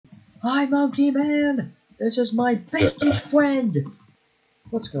Hi, Monkey Man! This is my bestest friend!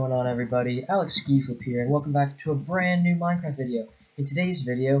 What's going on, everybody? Alek-Ski-Flip here, and welcome back to a brand new Minecraft video. In today's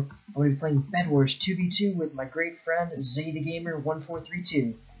video, I'm going to be playing Bed Wars 2v2 with my great friend, Zay the Gamer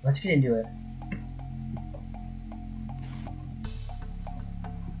 1432. Let's get into it.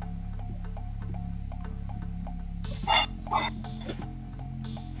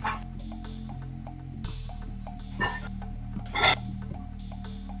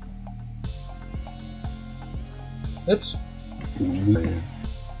 Oops.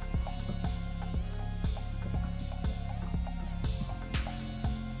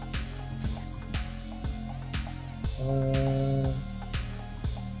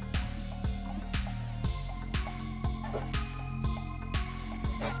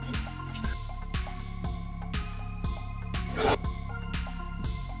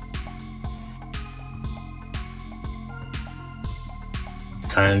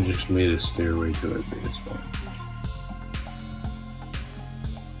 Kind of just made a stairway to it, but it's fine.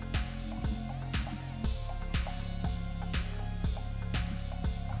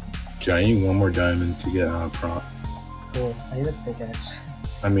 Okay, I need one more diamond to get prot. Cool. I need a pickaxe.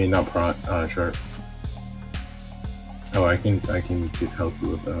 I mean, not prot, sharp. Oh, I can help you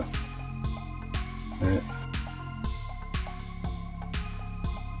with that. Alright.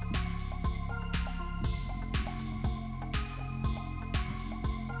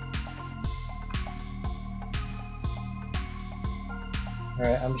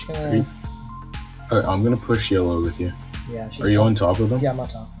 Alright, I'm just gonna... Alright, I'm gonna push yellow with you. Yeah, are you on top of them? Yeah, I'm on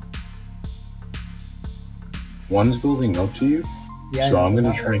top. One's building up to you, yeah, so I'm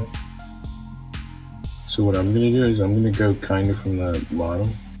gonna try. So what I'm gonna do is I'm gonna go kind of from the bottom.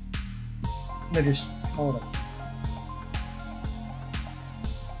 No, just hold it.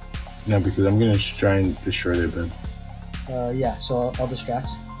 No, because I'm gonna try and destroy their bed. Yeah, so I'll distract.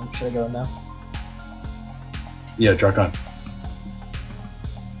 Should I go in now? Yeah, draw on.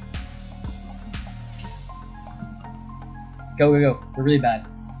 Go, go, go. We're really bad.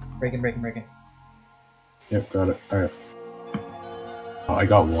 Breaking. Yep, got it. Alright. Oh, I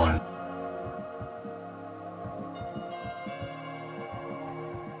got one.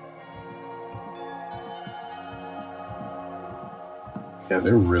 Yeah,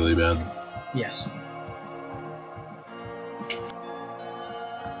 they're really bad. Yes.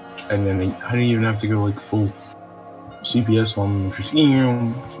 And then I didn't even have to go like full CPS on them. Just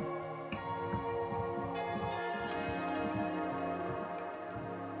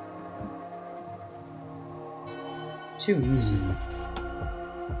too easy.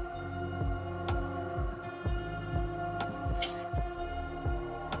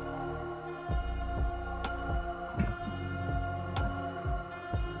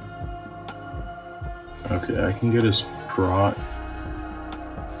 Okay, I can get his prot.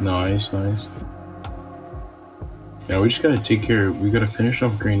 Nice. Now we just gotta take care. We gotta finish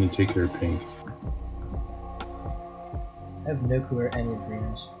off green and take care of pink. I have no clue where any of green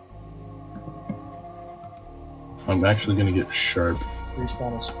is. I'm actually gonna get sharp.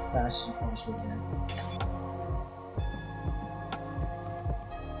 Respawn as fast as you possibly can.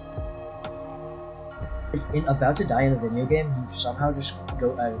 About to die in a video game, you somehow just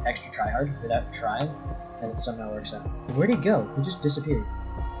go extra tryhard without trying, and it somehow works out. Where'd he go? He just disappeared.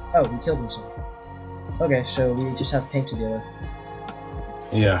 Oh, he killed himself. Okay, so we just have pink to deal with.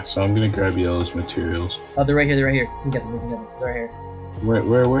 Yeah, so I'm gonna grab yellow's materials. Oh, they're right here, We can get them, They're right here. Where?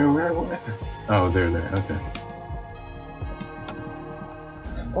 Oh, they're there, okay.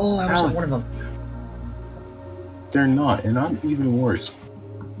 Oh, I almost got one of them. They're not, and I'm even worse.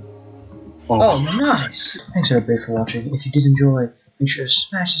 Oh, nice! Thanks everybody for watching. If you did enjoy, make sure to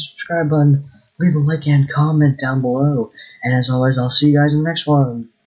smash the subscribe button, leave a like and comment down below. And as always, I'll see you guys in the next one.